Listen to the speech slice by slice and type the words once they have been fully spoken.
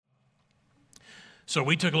So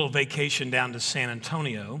we took a little vacation down to San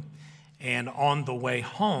Antonio, and on the way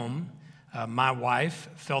home, my wife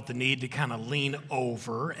felt the need to kind of lean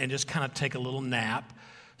over and just kind of take a little nap.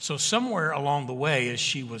 So somewhere along the way, as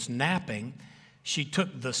she was napping, she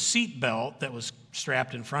took the seat belt that was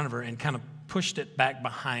strapped in front of her and kind of pushed it back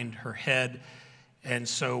behind her head. And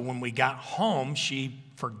so when we got home, she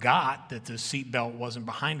forgot that the seat belt wasn't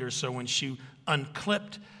behind her. So when she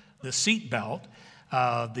unclipped the seat belt,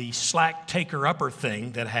 the slack taker-upper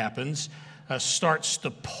thing that happens starts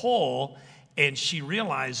to pull, and she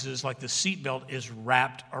realizes like the seatbelt is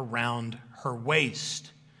wrapped around her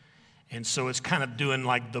waist. And so it's kind of doing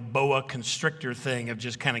like the boa constrictor thing of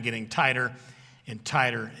just kind of getting tighter and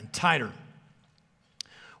tighter and tighter.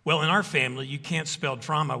 Well, in our family, you can't spell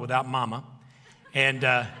drama without mama.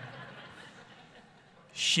 And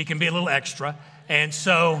she can be a little extra. And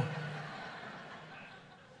so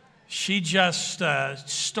she just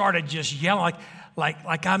started just yelling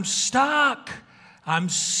like I'm stuck. I'm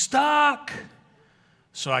stuck.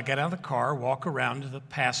 So I got out of the car, walk around to the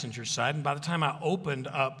passenger side, and by the time I opened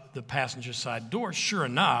up the passenger side door, sure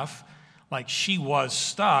enough, like she was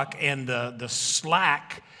stuck, and the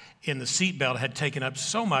slack in the seatbelt had taken up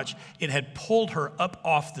so much, it had pulled her up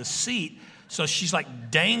off the seat. So she's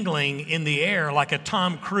like dangling in the air like a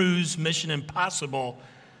Tom Cruise Mission Impossible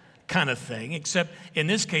kind of thing, except in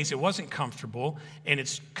this case, it wasn't comfortable, and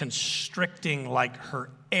it's constricting like her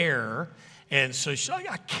air. And so she's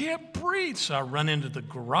like, I can't breathe. So I run into the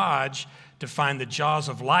garage to find the jaws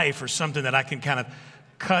of life or something that I can kind of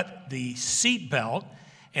cut the seat belt.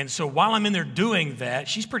 And so while I'm in there doing that,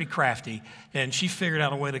 she's pretty crafty, and she figured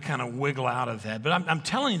out a way to kind of wiggle out of that. But I'm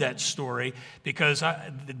telling you that story because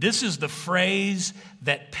this is the phrase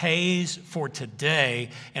that pays for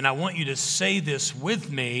today, and I want you to say this with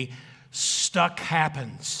me: stuck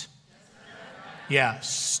happens. Yeah,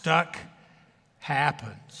 stuck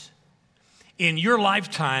happens. In your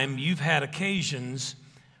lifetime, you've had occasions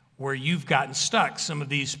where you've gotten stuck. Some of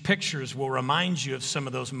these pictures will remind you of some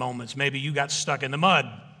of those moments. Maybe you got stuck in the mud.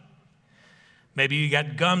 Maybe you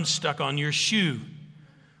got gum stuck on your shoe.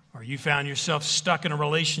 Or you found yourself stuck in a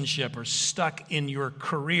relationship or stuck in your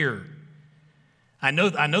career. I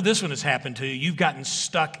know this one has happened to you. You've gotten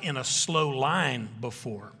stuck in a slow line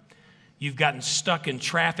before. You've gotten stuck in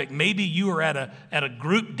traffic. Maybe you were at a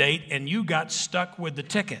group date and you got stuck with the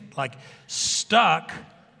ticket. Like, stuck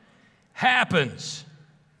happens.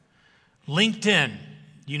 LinkedIn,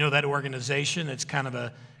 you know that organization? It's kind of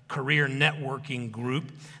a career networking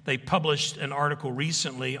group. They published an article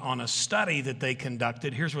recently on a study that they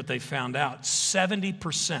conducted. Here's what they found out.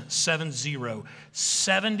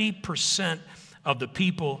 70% of the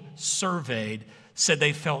people surveyed said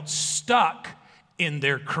they felt stuck in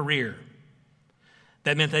their career.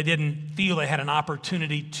 That meant they didn't feel they had an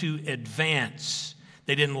opportunity to advance.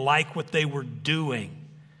 They didn't like what they were doing.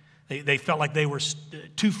 They felt like they were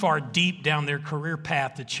too far deep down their career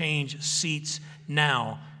path to change seats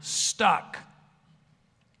now. Stuck.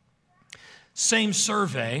 Same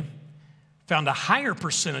survey found a higher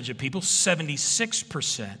percentage of people,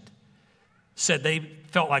 76%, said they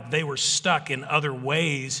felt like they were stuck in other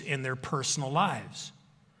ways in their personal lives.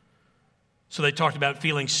 So they talked about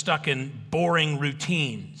feeling stuck in boring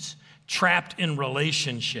routines, trapped in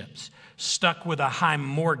relationships, stuck with a high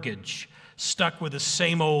mortgage, stuck with the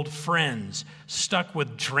same old friends, stuck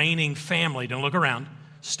with draining family. Don't look around.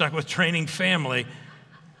 Stuck with draining family.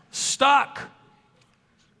 Stuck.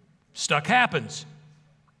 Stuck happens.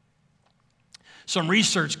 Some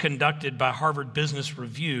research conducted by Harvard Business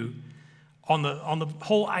Review on the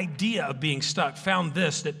whole idea of being stuck found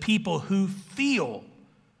this, that people who feel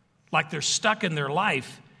like they're stuck in their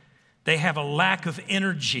life, they have a lack of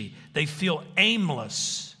energy. They feel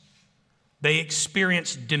aimless. They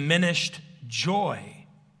experience diminished joy.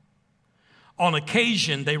 On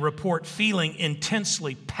occasion, they report feeling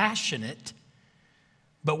intensely passionate,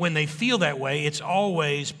 but when they feel that way, it's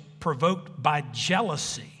always provoked by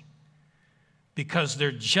jealousy because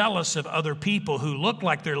they're jealous of other people who look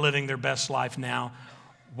like they're living their best life now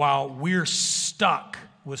while we're stuck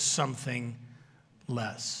with something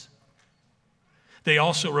less. They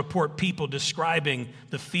also report people describing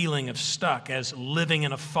the feeling of stuck as living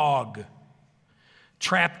in a fog,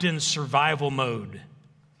 trapped in survival mode,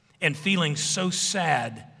 and feeling so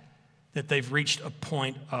sad that they've reached a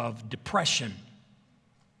point of depression.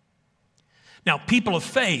 Now, people of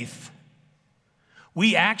faith,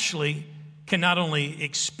 we actually can not only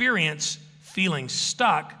experience feeling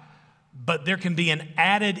stuck, but there can be an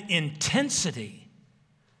added intensity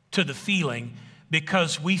to the feeling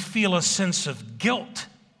because we feel a sense of guilt.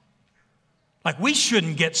 Like we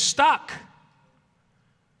shouldn't get stuck.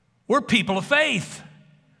 We're people of faith.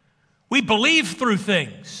 We believe through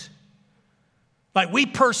things. Like we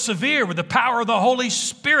persevere with the power of the Holy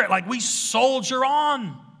Spirit. Like we soldier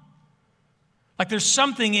on. Like there's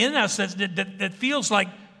something in us that feels like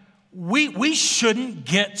we shouldn't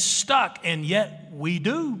get stuck, and yet we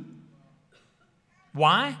do.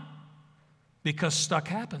 Why? Because stuck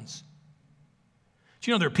happens. Do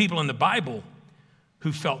you know there are people in the Bible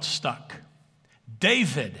who felt stuck?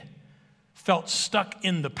 David felt stuck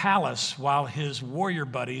in the palace while his warrior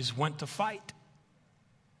buddies went to fight.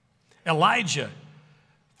 Elijah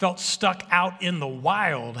felt stuck out in the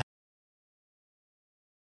wild.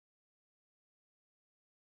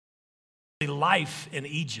 Life in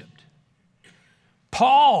Egypt.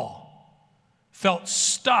 Paul felt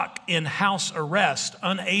stuck in house arrest,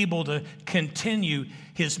 unable to continue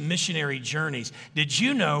his missionary journeys. Did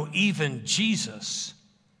you know even Jesus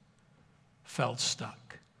felt stuck?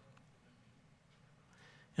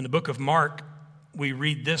 In the book of Mark, we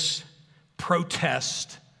read this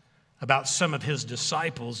protest about some of his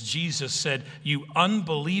disciples. Jesus said, "You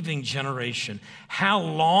unbelieving generation, how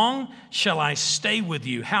long shall I stay with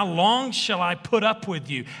you? How long shall I put up with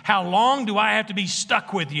you? How long do I have to be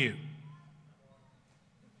stuck with you?"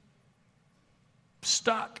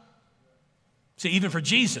 Stuck. See, even for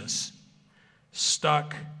Jesus,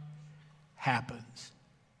 stuck happens.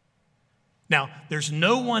 Now, there's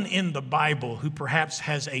no one in the Bible who perhaps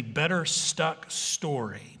has a better stuck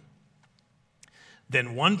story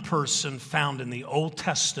than one person found in the Old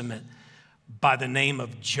Testament by the name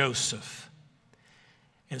of Joseph.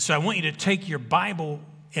 And so I want you to take your Bible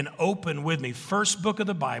and open with me, first book of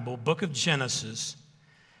the Bible, book of Genesis,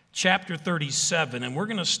 chapter 37, and we're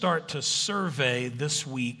going to start to survey this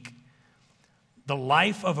week the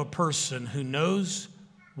life of a person who knows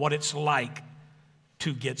what it's like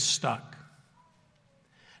to get stuck.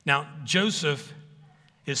 Now, Joseph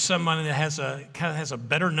is someone that has a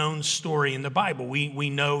better known story in the Bible. We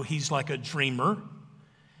know he's like a dreamer.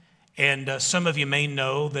 And some of you may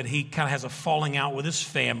know that he kind of has a falling out with his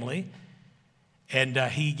family. And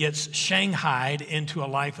he gets shanghaied into a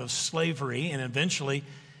life of slavery and eventually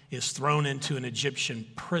is thrown into an Egyptian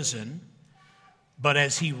prison. But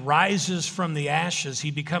as he rises from the ashes, he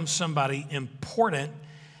becomes somebody important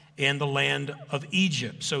in the land of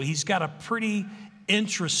Egypt. So he's got a pretty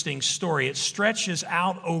interesting story. It stretches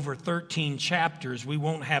out over 13 chapters. We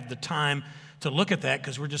won't have the time to look at that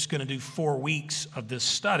because we're just going to do 4 weeks of this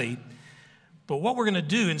study. But what we're going to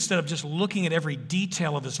do, instead of just looking at every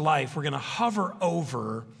detail of his life, we're going to hover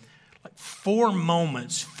over like 4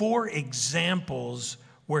 moments, 4 examples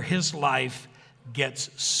where his life gets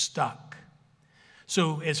stuck.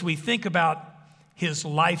 So as we think about his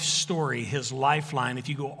life story, his lifeline, if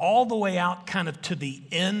you go all the way out kind of to the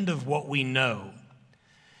end of what we know,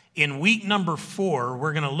 in week number 4,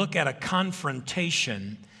 we're going to look at a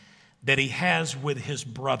confrontation that he has with his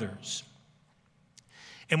brothers.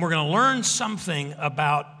 And we're going to learn something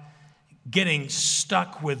about getting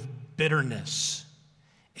stuck with bitterness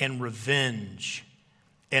and revenge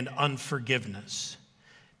and unforgiveness.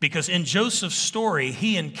 Because in Joseph's story,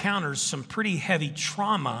 he encounters some pretty heavy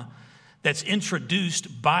trauma that's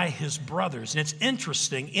introduced by his brothers. And it's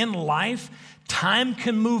interesting, in life, time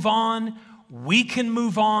can move on, we can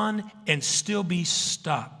move on and still be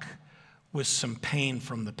stuck with some pain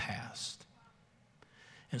from the past.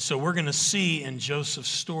 And so we're going to see in Joseph's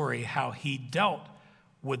story how he dealt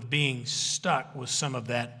with being stuck with some of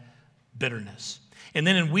that bitterness. And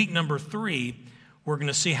then in week number 3, we're going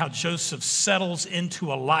to see how Joseph settles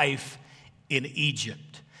into a life in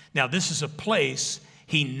Egypt. Now, this is a place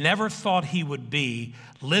he never thought he would be,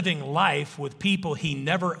 living life with people he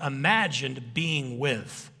never imagined being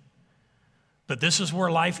with. But this is where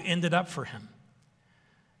life ended up for him.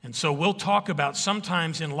 And so we'll talk about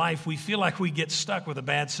sometimes in life we feel like we get stuck with a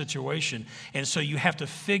bad situation. And so you have to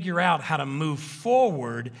figure out how to move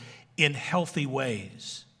forward in healthy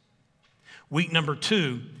ways. Week number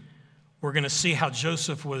 2, we're going to see how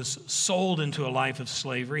Joseph was sold into a life of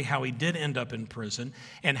slavery, how he did end up in prison,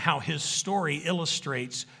 and how his story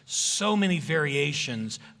illustrates so many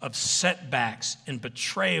variations of setbacks and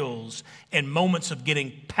betrayals and moments of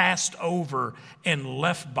getting passed over and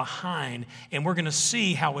left behind. And we're going to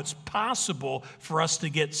see how it's possible for us to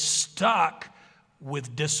get stuck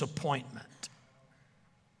with disappointment.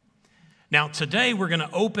 Now, today we're going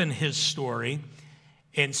to open his story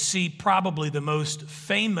and see probably the most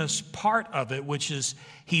famous part of it, which is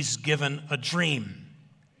he's given a dream.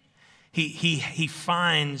 He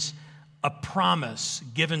finds a promise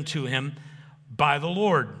given to him by the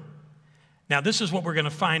Lord. Now, this is what we're going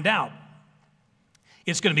to find out.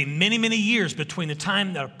 It's going to be many, many years between the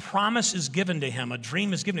time that a promise is given to him, a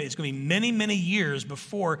dream is given to him. It's going to be many, many years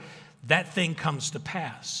before that thing comes to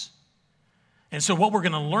pass. And so what we're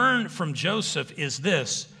going to learn from Joseph is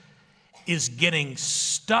this, is getting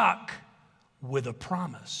stuck with a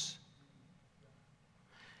promise.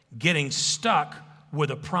 Getting stuck with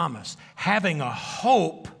a promise. Having a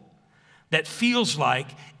hope that feels like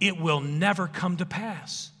it will never come to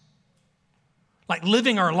pass. Like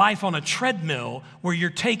living our life on a treadmill where you're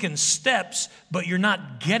taking steps, but you're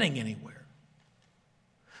not getting anywhere.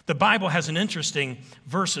 The Bible has an interesting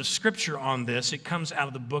verse of scripture on this. It comes out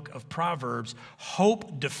of the book of Proverbs.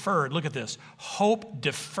 Hope deferred, look at this. Hope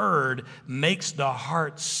deferred makes the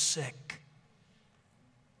heart sick.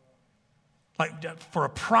 Like for a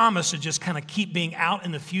promise to just kind of keep being out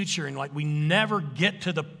in the future and like we never get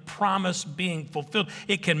to the promise being fulfilled,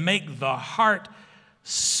 it can make the heart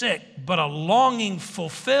sick, but a longing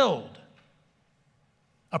fulfilled,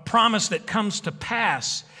 a promise that comes to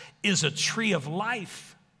pass, is a tree of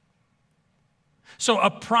life. So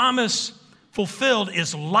a promise fulfilled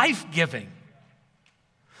is life-giving,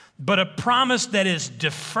 but a promise that is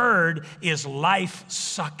deferred is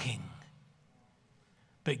life-sucking.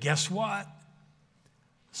 But guess what?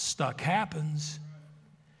 Stuck happens,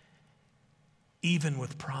 even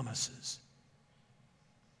with promises.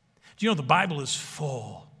 Do you know the Bible is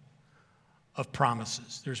full of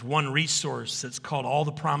promises? There's one resource that's called All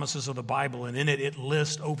the Promises of the Bible, and in it, it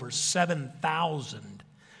lists over 7,000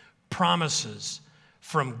 promises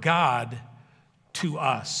from God to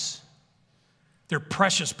us. They're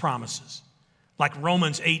precious promises, like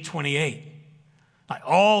Romans 8:28. Like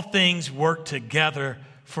all things work together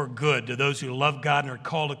for good to those who love God and are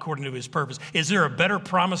called according to his purpose. Is there a better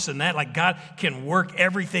promise than that? Like God can work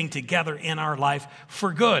everything together in our life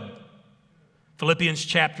for good. Philippians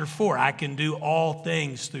chapter 4, I can do all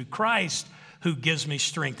things through Christ who gives me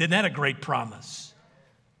strength. Isn't that a great promise?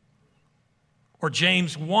 Or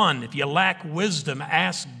James 1, if you lack wisdom,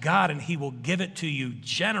 ask God and he will give it to you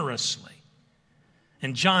generously.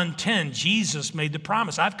 In John 10, Jesus made the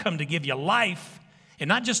promise, I've come to give you life, and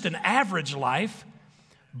not just an average life,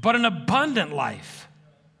 but an abundant life.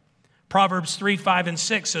 Proverbs 3, 5, and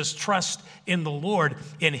 6 says, trust in the Lord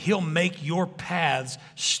and he'll make your paths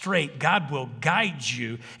straight. God will guide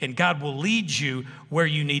you and God will lead you where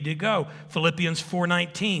you need to go. Philippians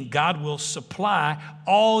 4:19, God will supply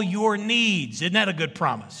all your needs. Isn't that a good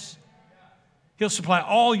promise? He'll supply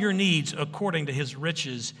all your needs according to his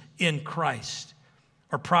riches in Christ.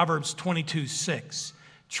 Or Proverbs 22:6,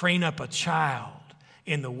 train up a child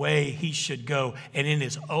in the way he should go, and in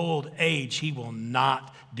his old age he will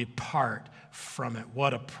not depart from it.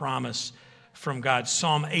 What a promise from God.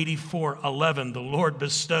 Psalm 84:11, the Lord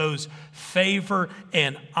bestows favor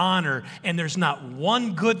and honor, and there's not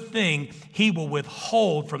one good thing he will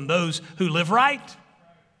withhold from those who live right.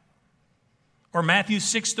 Or Matthew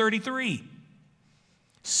 6:33,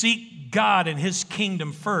 seek God and his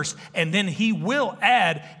kingdom first, and then he will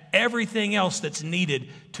add everything else that's needed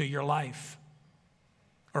to your life.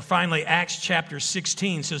 Or finally, Acts chapter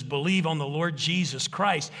 16 says, believe on the Lord Jesus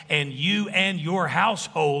Christ, and you and your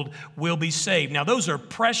household will be saved. Now, those are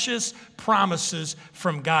precious promises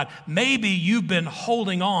from God. Maybe you've been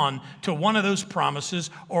holding on to one of those promises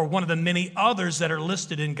or one of the many others that are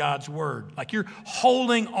listed in God's word. Like you're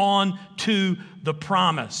holding on to the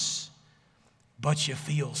promise, but you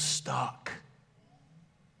feel stuck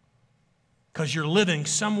because you're living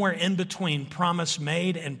somewhere in between promise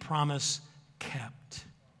made and promise kept.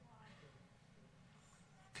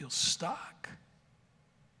 Feel stuck.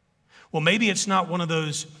 Well, maybe it's not one of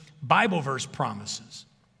those Bible verse promises,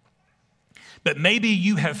 but maybe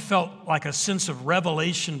you have felt like a sense of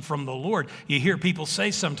revelation from the Lord. You hear people say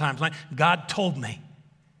sometimes, like, God told me.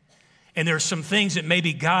 And there are some things that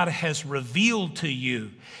maybe God has revealed to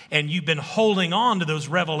you, and you've been holding on to those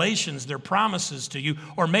revelations, their promises to you.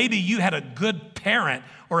 Or maybe you had a good parent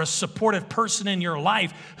or a supportive person in your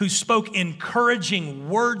life who spoke encouraging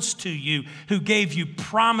words to you, who gave you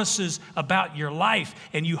promises about your life,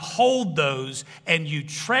 and you hold those and you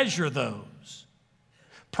treasure those.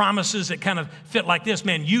 Promises that kind of fit like this,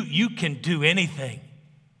 man, you can do anything.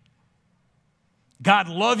 God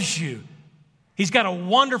loves you. He's got a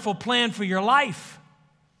wonderful plan for your life.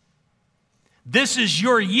 This is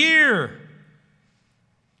your year.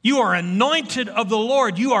 You are anointed of the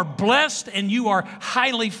Lord. You are blessed and you are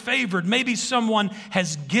highly favored. Maybe someone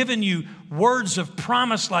has given you words of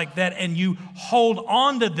promise like that and you hold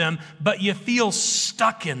on to them, but you feel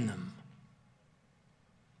stuck in them.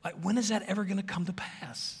 Like, when is that ever going to come to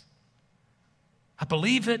pass? I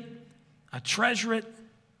believe it. I treasure it.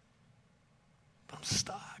 But I'm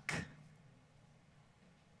stuck.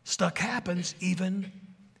 Stuck happens even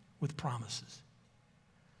with promises.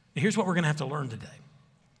 Now, here's what we're going to have to learn today.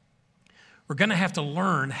 We're going to have to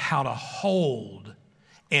learn how to hold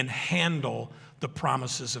and handle the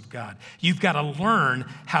promises of God. You've got to learn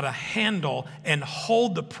how to handle and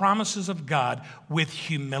hold the promises of God with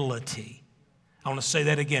humility. I want to say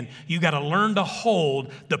that again. You've got to learn to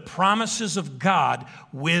hold the promises of God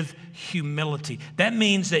with humility. That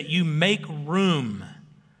means that you make room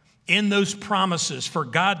in those promises for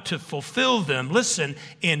God to fulfill them, listen,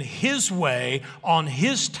 in His way, on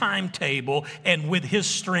His timetable, and with His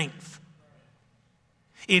strength.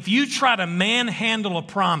 If you try to manhandle a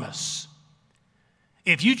promise,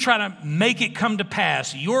 if you try to make it come to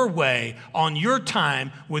pass your way, on your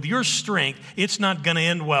time, with your strength, it's not going to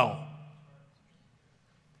end well.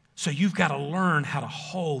 So you've got to learn how to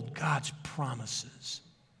hold God's promises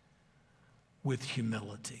with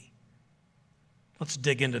humility. Let's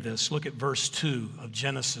dig into this. Look at verse 2 of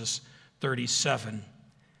Genesis 37. It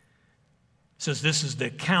says this is the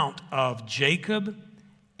account of Jacob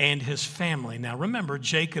and his family. Now remember,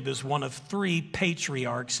 Jacob is one of 3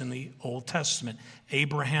 patriarchs in the Old Testament: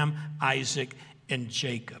 Abraham, Isaac, and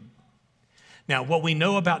Jacob. Now, what we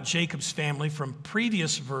know about Jacob's family from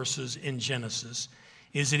previous verses in Genesis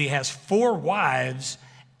is that he has 4 wives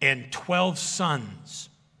and 12 sons.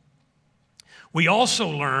 We also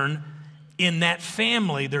learn in that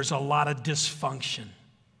family there's a lot of dysfunction.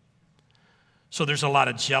 So there's a lot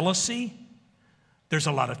of jealousy, there's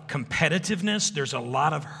a lot of competitiveness, there's a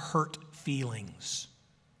lot of hurt feelings.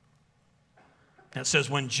 That says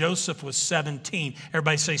when Joseph was 17,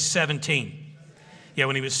 everybody say 17. Yeah,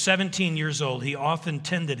 when he was 17 years old, he often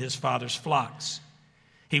tended his father's flocks.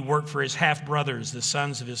 He worked for his half-brothers, the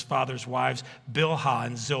sons of his father's wives, Bilhah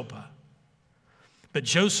and Zilpah. But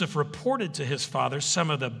Joseph reported to his father some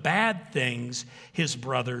of the bad things his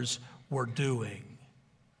brothers were doing.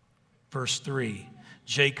 Verse 3,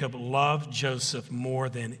 Jacob loved Joseph more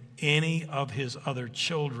than any of his other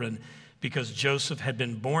children because Joseph had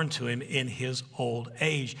been born to him in his old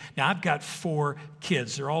age. Now, I've got 4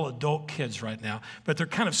 kids. They're all adult kids right now, but they're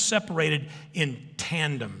kind of separated in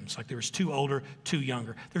tandems. Like there was 2 older, 2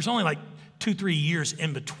 younger. There's only like 2-3 years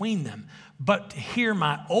in between them. But to hear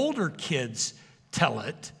my older kids tell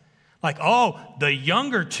it, like, oh, the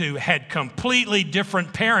younger 2 had completely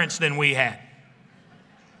different parents than we had.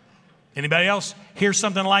 Anybody else hear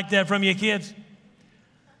something like that from your kids?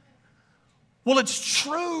 Well, it's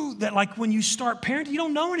true that like when you start parenting, you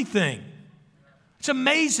don't know anything. It's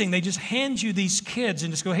amazing. They just hand you these kids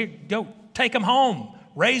and just go, here, go, take them home,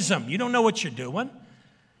 raise them. You don't know what you're doing.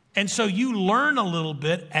 And so you learn a little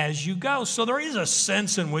bit as you go. So there is a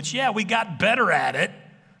sense in which, yeah, we got better at it,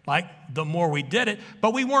 like the more we did it,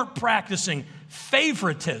 but we weren't practicing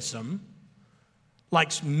favoritism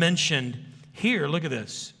like mentioned here. Look at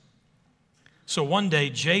this. So one day,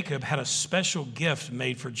 Jacob had a special gift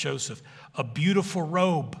made for Joseph, a beautiful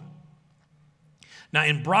robe. Now,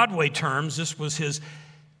 in Broadway terms, this was his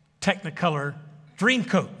Technicolor dream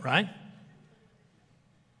coat, right?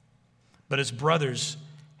 But his brothers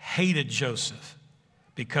hated Joseph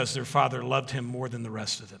because their father loved him more than the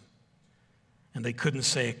rest of them, and they couldn't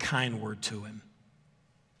say a kind word to him.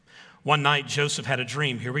 One night, Joseph had a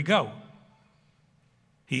dream. Here we go.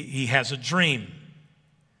 He has a dream.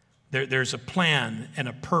 There's a plan and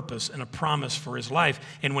a purpose and a promise for his life.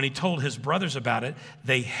 And when he told his brothers about it,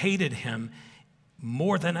 they hated him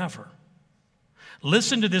more than ever.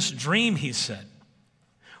 Listen to this dream, he said.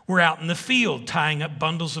 We're out in the field tying up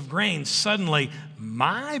bundles of grain. Suddenly,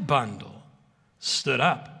 my bundle stood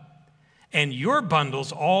up, and your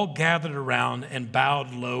bundles all gathered around and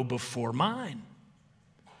bowed low before mine.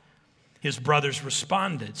 His brothers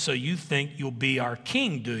responded, so you think you'll be our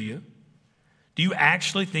king, do you? Do you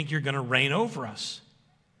actually think you're going to reign over us?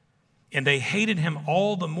 And they hated him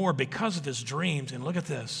all the more because of his dreams. And look at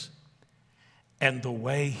this. And the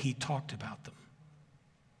way he talked about them.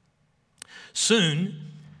 Soon,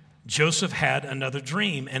 Joseph had another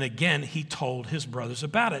dream. And again, he told his brothers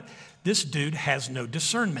about it. This dude has no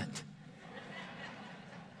discernment.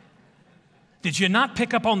 Did you not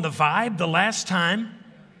pick up on the vibe the last time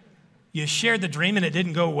you shared the dream and it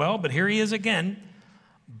didn't go well? But here he is again.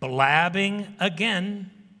 Blabbing again.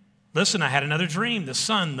 Listen, I had another dream. The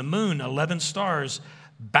sun, the moon, 11 stars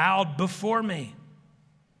bowed before me.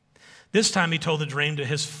 This time he told the dream to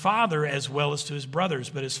his father as well as to his brothers,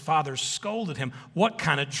 but his father scolded him. What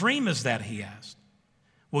kind of dream is that, he asked.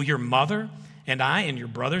 Will your mother and I and your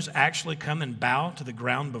brothers actually come and bow to the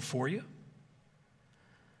ground before you?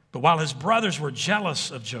 But while his brothers were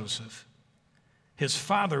jealous of Joseph, his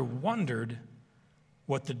father wondered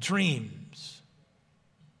what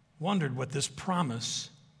this promise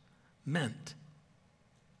meant.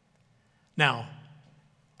 Now,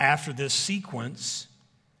 after this sequence,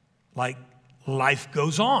 like life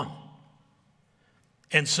goes on.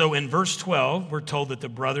 And so in verse 12, we're told that the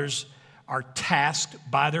brothers are tasked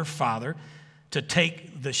by their father to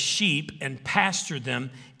take the sheep and pasture them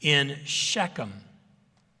in Shechem.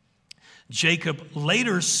 Jacob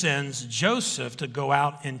later sends Joseph to go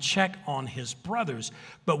out and check on his brothers.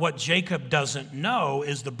 But what Jacob doesn't know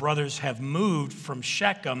is the brothers have moved from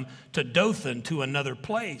Shechem to Dothan, to another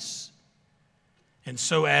place. And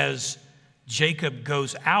so as Jacob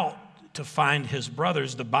goes out to find his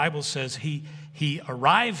brothers, the Bible says he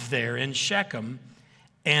arrived there in Shechem,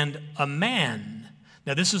 and a man,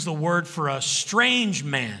 now this is the word for a strange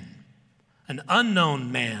man, an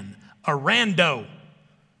unknown man, a rando,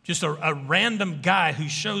 just a random guy who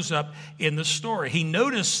shows up in the story. He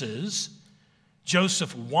notices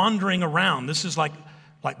Joseph wandering around. This is like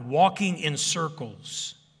walking in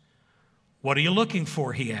circles. "What are you looking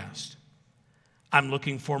for?" he asked. "I'm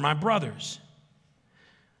looking for my brothers."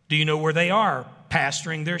 "Do you know where they are,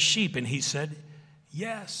 pasturing their sheep?" And he said,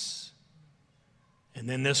 "Yes." And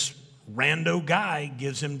then this rando guy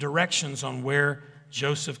gives him directions on where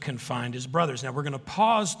Joseph can find his brothers. Now we're going to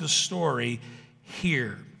pause the story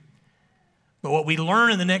here. But what we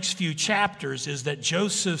learn in the next few chapters is that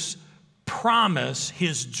Joseph's promise,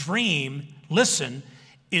 his dream, listen,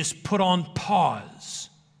 is put on pause.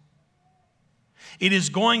 It is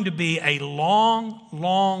going to be a long,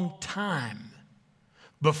 long time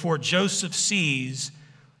before Joseph sees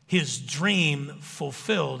his dream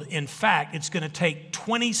fulfilled. In fact, it's going to take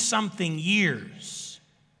 20-something years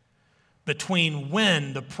between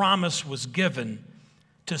when the promise was given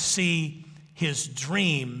to see his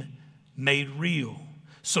dream made real.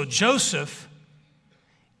 So Joseph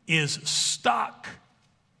is stuck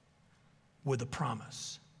with the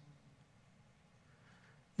promise.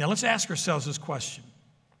 Now let's ask ourselves this question.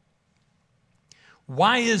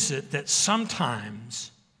 Why is it that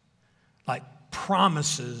sometimes, like,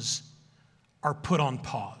 promises are put on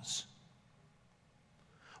pause?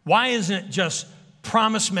 Why isn't it just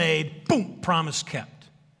promise made, boom, promise kept?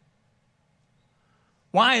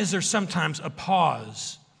 Why is there sometimes a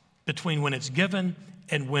pause between when it's given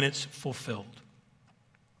and when it's fulfilled?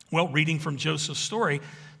 Well, reading from Joseph's story,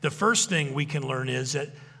 the first thing we can learn is that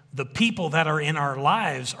the people that are in our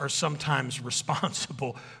lives are sometimes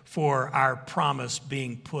responsible for our promise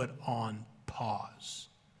being put on pause.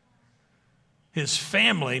 His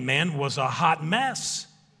family, man, was a hot mess.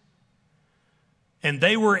 And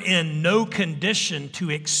they were in no condition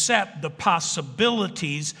to accept the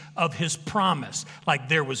possibilities of his promise. Like,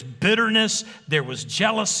 there was bitterness, there was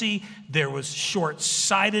jealousy, there was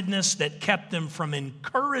short-sightedness that kept them from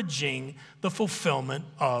encouraging the fulfillment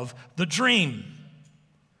of the dream.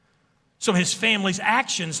 So his family's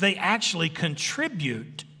actions, they actually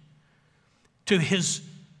contribute to his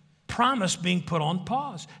promise being put on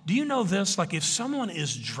pause. Do you know this? Like, if someone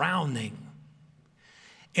is drowning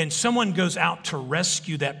and someone goes out to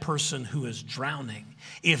rescue that person who is drowning,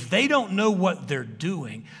 if they don't know what they're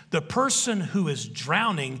doing, the person who is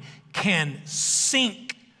drowning can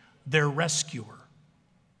sink their rescuer.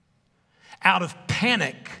 Out of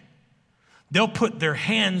panic, they'll put their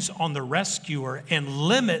hands on the rescuer and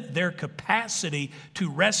limit their capacity to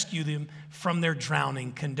rescue them from their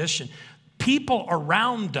drowning condition. People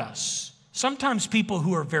around us, sometimes people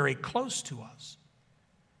who are very close to us,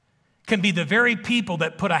 can be the very people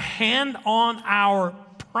that put a hand on our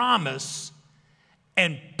promise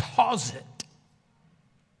and pause it.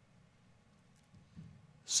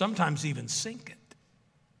 Sometimes even sink it.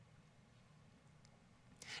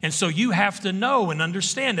 And so you have to know and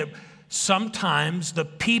understand that sometimes the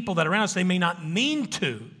people that are around us, they may not mean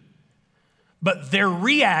to, but their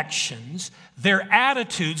reactions, their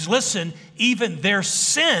attitudes, listen, even their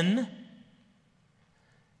sin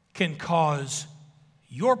can cause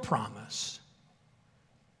your promise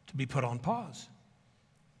to be put on pause.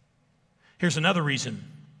 Here's another reason.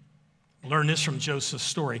 Learn this from Joseph's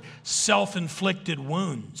story. Self-inflicted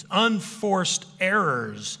wounds, unforced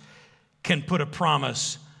errors can put a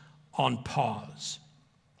promise on pause.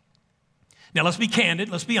 Now, let's be candid,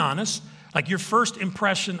 let's be honest. Like, your first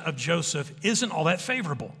impression of Joseph isn't all that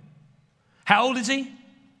favorable. How old is he?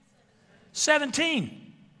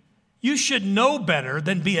 17. You should know better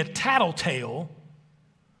than be a tattletale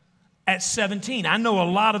at 17. I know a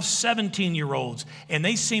lot of 17-year-olds, and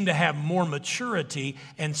they seem to have more maturity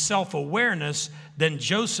and self-awareness than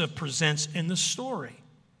Joseph presents in the story.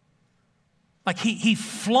 Like, he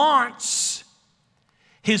flaunts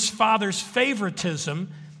his father's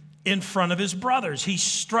favoritism in front of his brothers. He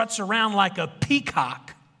struts around like a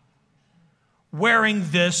peacock wearing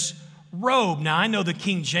this robe. Now, I know the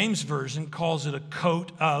King James Version calls it a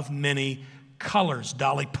coat of many colors.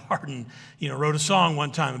 Dolly Parton, wrote a song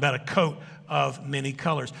one time about a coat of many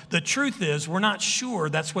colors. The truth is, we're not sure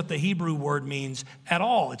that's what the Hebrew word means at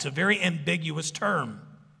all. It's a very ambiguous term.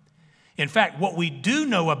 In fact, what we do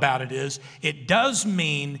know about it is it does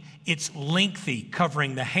mean it's lengthy,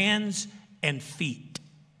 covering the hands and feet.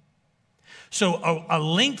 So a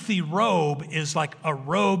lengthy robe is like a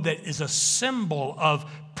robe that is a symbol of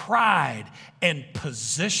pride and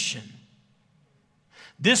position.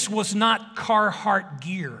 This was not Carhartt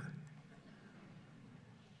gear.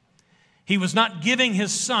 He was not giving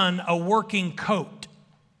his son a working coat.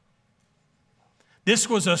 This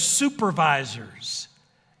was a supervisor's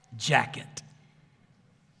jacket.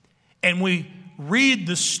 And we read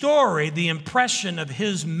the story, the impression of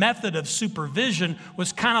his method of supervision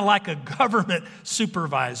was kind of like a government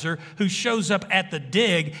supervisor who shows up at the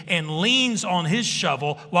dig and leans on his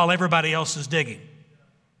shovel while everybody else is digging.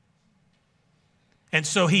 And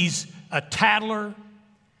so he's a tattler,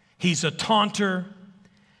 he's a taunter,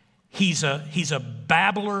 he's a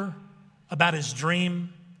babbler about his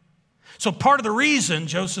dream. So part of the reason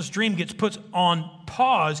Joseph's dream gets put on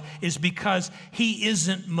pause is because he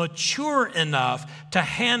isn't mature enough to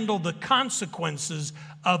handle the consequences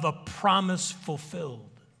of a promise fulfilled.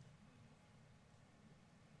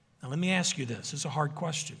 Now let me ask you this. It's a hard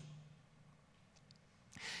question.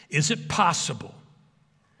 Is it possible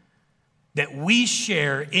that we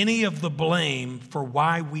share any of the blame for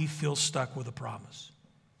why we feel stuck with a promise?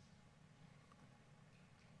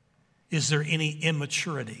 Is there any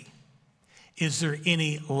immaturity? Is there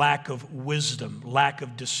any lack of wisdom, lack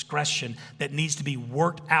of discretion that needs to be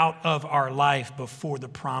worked out of our life before the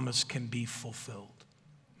promise can be fulfilled?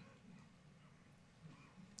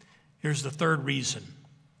 Here's the third reason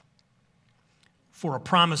for a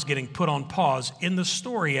promise getting put on pause in the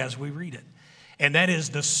story as we read it, and that is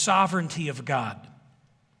the sovereignty of God.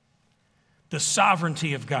 The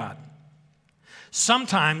sovereignty of God.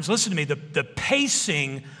 Sometimes, listen to me, the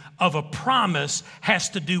pacing of a promise has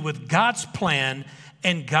to do with God's plan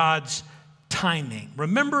and God's timing.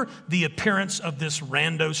 Remember the appearance of this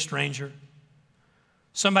rando stranger?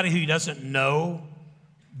 Somebody who doesn't know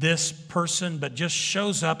this person, but just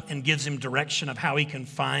shows up and gives him direction of how he can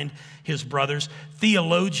find his brothers.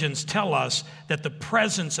 Theologians tell us that the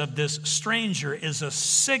presence of this stranger is a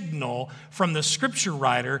signal from the scripture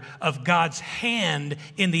writer of God's hand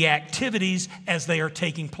in the activities as they are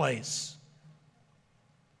taking place.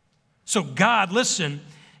 So God, listen,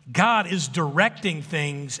 God is directing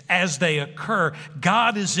things as they occur.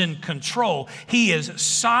 God is in control. He is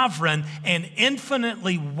sovereign and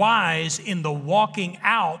infinitely wise in the walking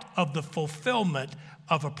out of the fulfillment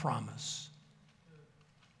of a promise.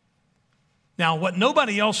 Now, what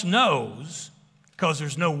nobody else knows, because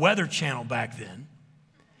there's no Weather Channel back then,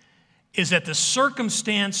 is that the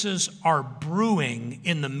circumstances are brewing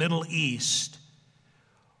in the Middle East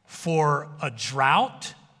for a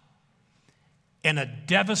drought and a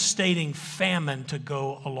devastating famine to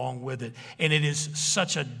go along with it. And it is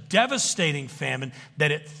such a devastating famine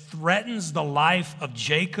that it threatens the life of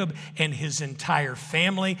Jacob and his entire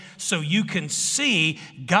family. So you can see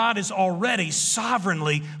God is already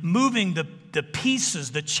sovereignly moving the pieces,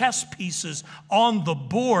 the chess pieces on the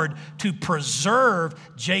board to preserve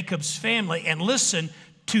Jacob's family. And listen,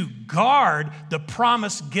 to guard the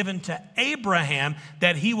promise given to Abraham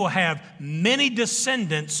that he will have many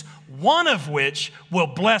descendants, one of which will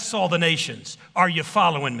bless all the nations. Are you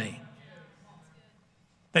following me?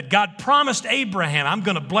 That God promised Abraham, I'm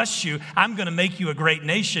going to bless you. I'm going to make you a great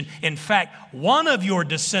nation. In fact, one of your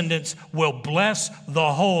descendants will bless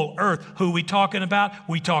the whole earth. Who are we talking about?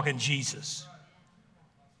 We talking Jesus.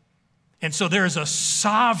 And so there is a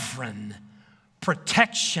sovereign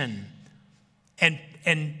protection and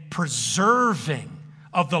preserving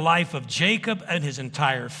of the life of Jacob and his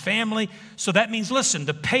entire family. So that means, listen,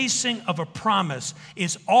 the pacing of a promise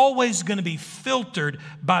is always going to be filtered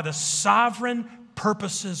by the sovereign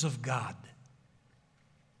purposes of God.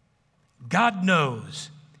 God knows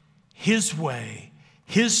his way,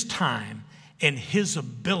 his time, and his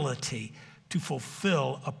ability to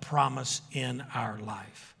fulfill a promise in our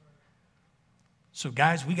life. So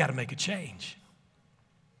guys, we got to make a change.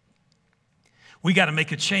 We got to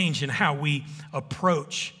make a change in how we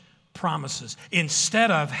approach promises. Instead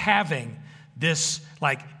of having this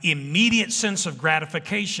like immediate sense of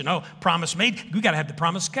gratification, oh, promise made, we got to have the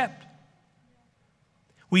promise kept.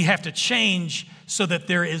 We have to change so that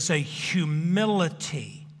there is a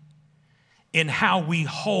humility in how we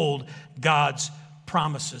hold God's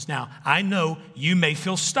promises. Now, I know you may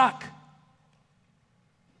feel stuck.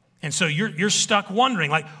 And so you're stuck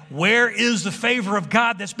wondering, like, where is the favor of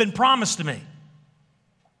God that's been promised to me?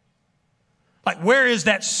 Like, where is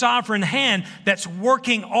that sovereign hand that's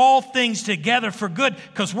working all things together for good?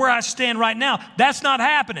 Because where I stand right now, that's not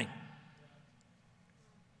happening.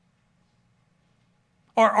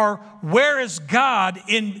 Or where is God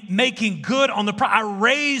in making good on the I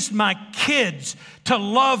raised my kids to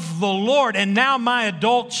love the Lord, and now my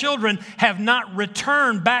adult children have not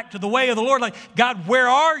returned back to the way of the Lord. Like, God, where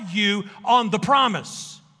are you on the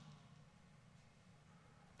promise?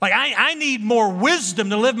 Like, I need more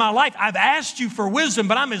wisdom to live my life. I've asked you for wisdom,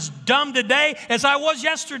 but I'm as dumb today as I was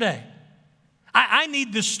yesterday. I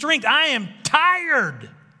need the strength. I am tired.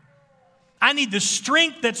 I need the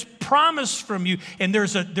strength that's promised from you. And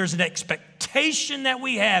there's an expectation that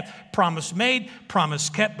we have. Promise made, promise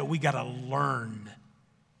kept, but we got to learn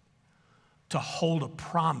to hold a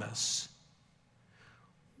promise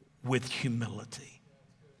with humility.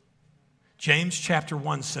 James chapter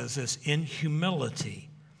 1 says this, in humility,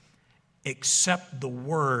 accept the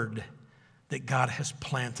word that God has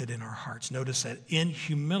planted in our hearts. Notice that, in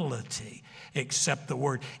humility, accept the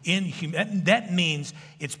word. That means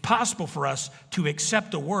it's possible for us to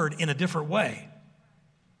accept a word in a different way.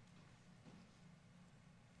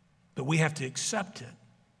 But we have to accept it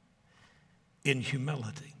in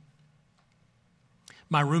humility.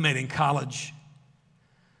 My roommate in college,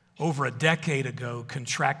 over a decade ago,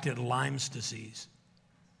 contracted Lyme's disease.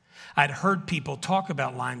 I'd heard people talk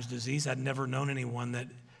about Lyme's disease. I'd never known anyone that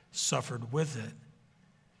suffered with it.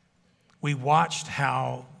 We watched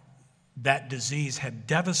how that disease had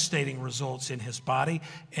devastating results in his body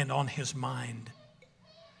and on his mind.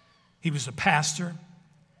 He was a pastor,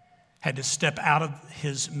 had to step out of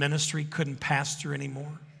his ministry, couldn't pastor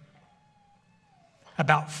anymore.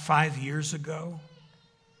 About 5 years ago,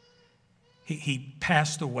 he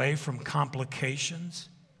passed away from complications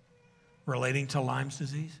relating to Lyme's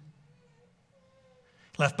disease.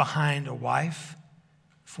 Left behind a wife,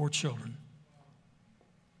 4 children.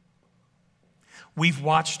 We've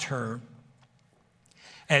watched her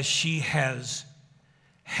as she has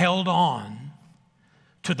held on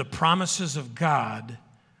to the promises of God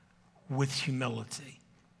with humility.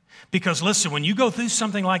 Because listen, when you go through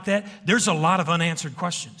something like that, there's a lot of unanswered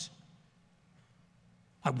questions.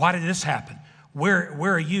 Like, why did this happen? Where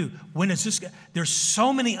are you? When is this? There's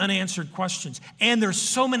so many unanswered questions, and there's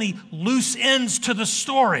so many loose ends to the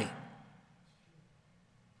story.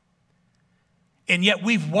 And yet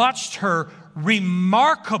we've watched her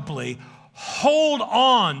remarkably hold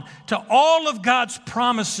on to all of God's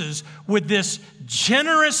promises with this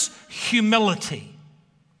generous humility.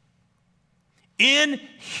 In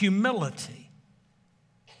humility,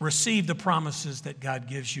 receive the promises that God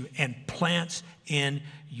gives you and plants in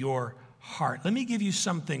your heart. Let me give you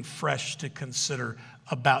something fresh to consider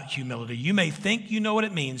about humility. You may think you know what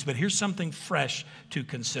it means, but here's something fresh to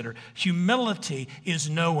consider. Humility is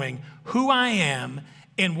knowing who I am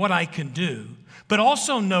and what I can do, but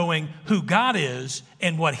also knowing who God is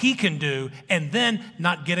and what He can do, and then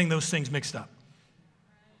not getting those things mixed up.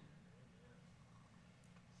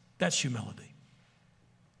 That's humility.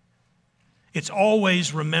 It's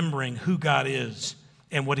always remembering who God is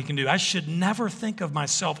and what He can do. I should never think of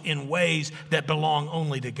myself in ways that belong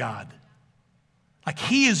only to God. Like,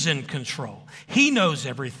 He is in control. He knows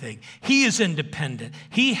everything. He is independent.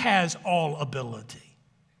 He has all ability.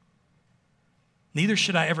 Neither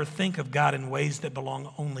should I ever think of God in ways that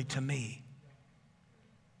belong only to me.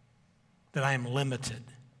 That I am limited,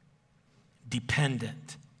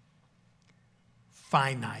 dependent,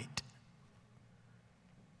 finite,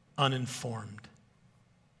 uninformed.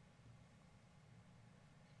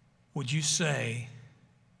 Would you say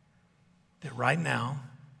that right now,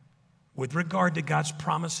 with regard to God's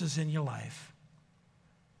promises in your life,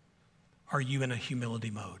 are you in a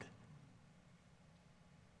humility mode?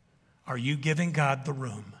 Are you giving God the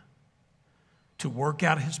room to work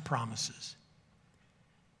out His promises,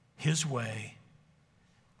 His way,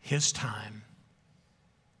 His time,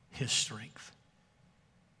 His strength?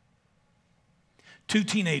 2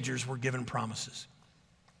 teenagers were given promises.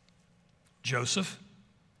 Joseph,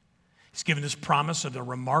 he's given this promise of a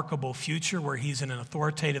remarkable future where he's in an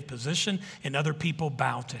authoritative position and other people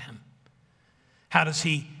bow to him. How does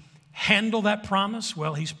he handle that promise?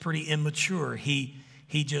 Well, he's pretty immature. He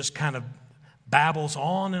just kind of babbles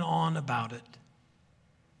on and on about it.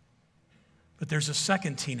 But there's a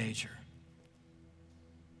second teenager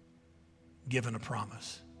given a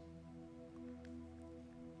promise.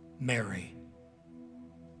 Mary.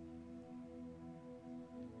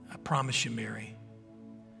 I promise you, Mary,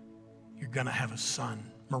 you're going to have a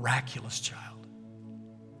son, miraculous child.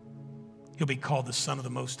 He'll be called the Son of the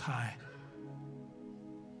Most High.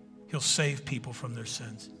 He'll save people from their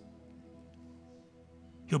sins.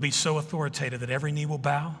 He'll be so authoritative that every knee will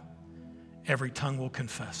bow, every tongue will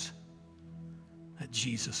confess that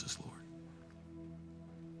Jesus is Lord.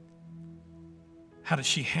 How does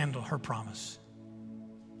she handle her promise?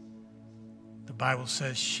 The Bible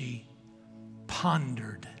says she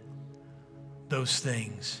pondered those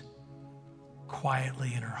things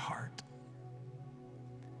quietly in her heart.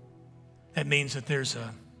 That means that there's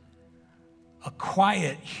a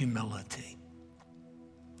quiet humility,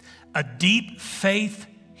 a deep faith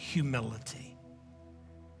humility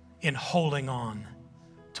in holding on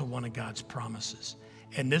to one of God's promises.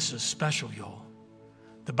 And this is special, y'all.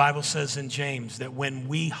 The Bible says in James that when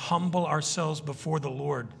we humble ourselves before the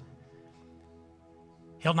Lord,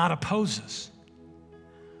 He'll not oppose us,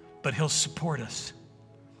 but He'll support us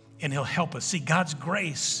and He'll help us. See, God's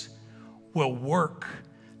grace will work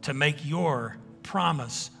to make your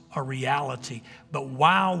promise a reality. But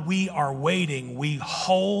while we are waiting, we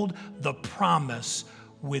hold the promise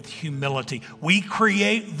with humility. We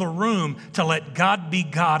create the room to let God be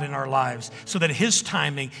God in our lives so that His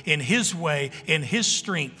timing, in His way, in His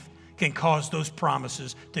strength can cause those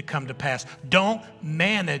promises to come to pass. Don't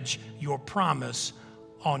manage your promise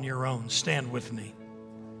on your own. Stand with me.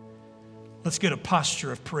 Let's get a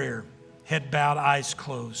posture of prayer. Head bowed, eyes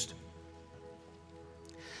closed.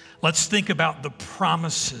 Let's think about the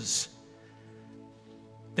promises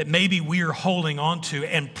that maybe we are holding on to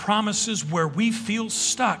and promises where we feel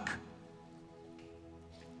stuck.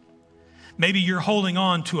 Maybe you're holding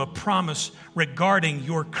on to a promise regarding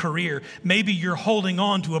your career. Maybe you're holding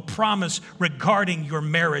on to a promise regarding your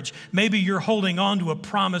marriage. Maybe you're holding on to a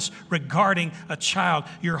promise regarding a child.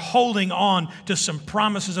 You're holding on to some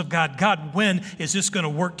promises of God. God, when is this going to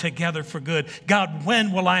work together for good? God,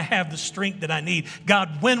 when will I have the strength that I need?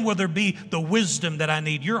 God, when will there be the wisdom that I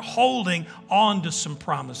need? You're holding on to some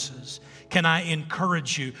promises. Can I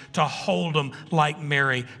encourage you to hold them like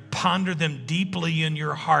Mary? Ponder them deeply in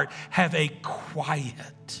your heart. Have a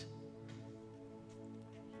quiet,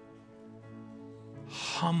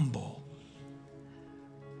 humble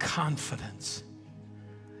confidence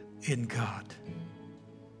in God.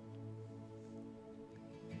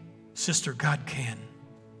 Sister, God can.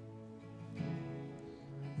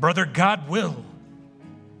 Brother, God will.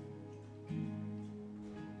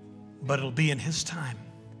 But it'll be in His time,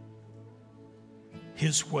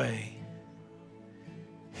 His way,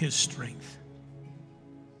 His strength.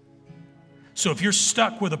 So if you're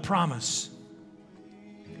stuck with a promise,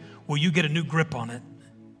 will you get a new grip on it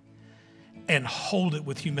and hold it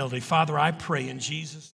with humility? Father, I pray in Jesus'